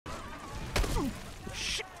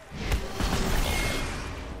Shit.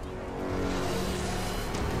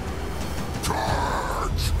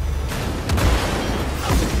 Charge!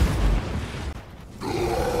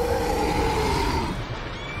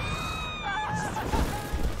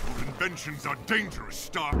 Your inventions are dangerous,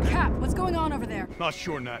 Stark. Cap, what's going on over there? Not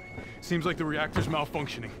sure, Nat. Seems like the reactor's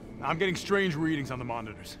malfunctioning. I'm getting strange readings on the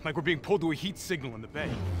monitors, like we're being pulled to a heat signal in the bay.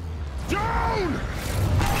 Down!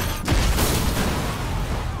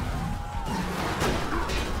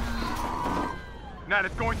 Nat,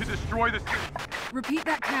 it's going to destroy this. Repeat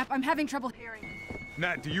that, Cap. I'm having trouble hearing.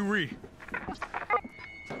 Nat, do you read?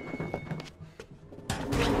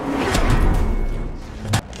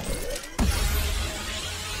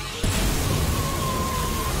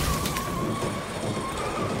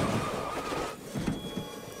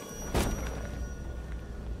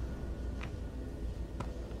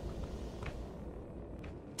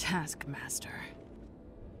 Taskmaster.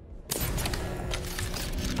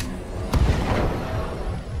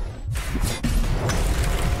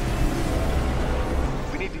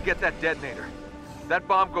 We need to get that detonator. That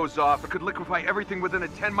bomb goes off, it could liquefy everything within a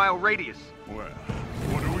 10-mile radius. Well,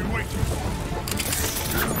 what are we waiting for?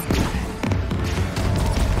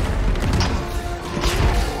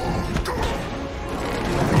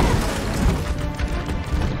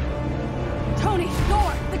 Tony,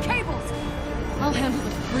 Thor, the cables! I'll handle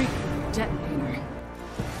the freak detonator.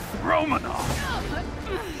 Romanov!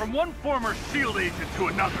 From one former SHIELD agent to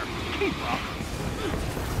another, keep up.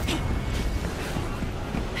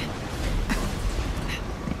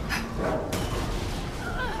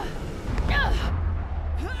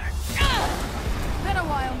 Been a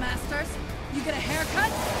while, Masters. You get a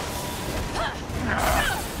haircut?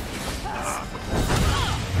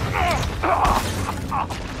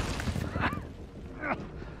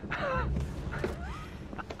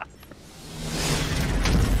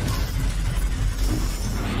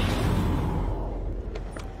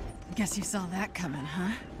 Guess you saw that coming,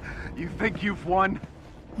 huh? You think you've won?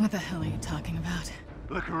 What the hell are you talking about?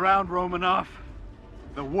 Look around, Romanov.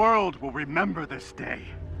 The world will remember this day.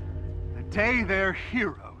 The day their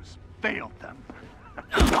heroes failed them.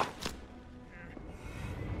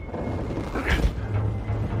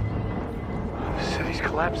 The city's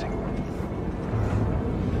collapsing.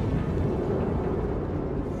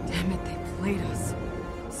 Damn it, they played us.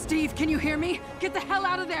 Steve, can you hear me? Get the hell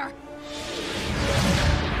out of there!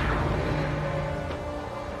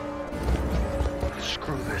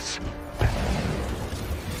 Screw this.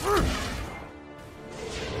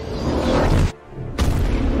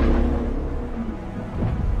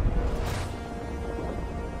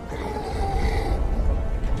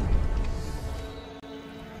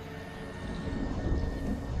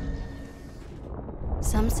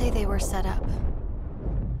 Some say they were set up.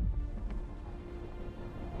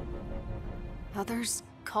 Others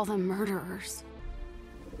call them murderers.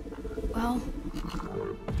 Well,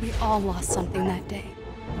 we all lost something that day.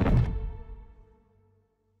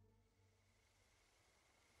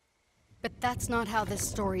 But that's not how this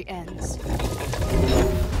story ends.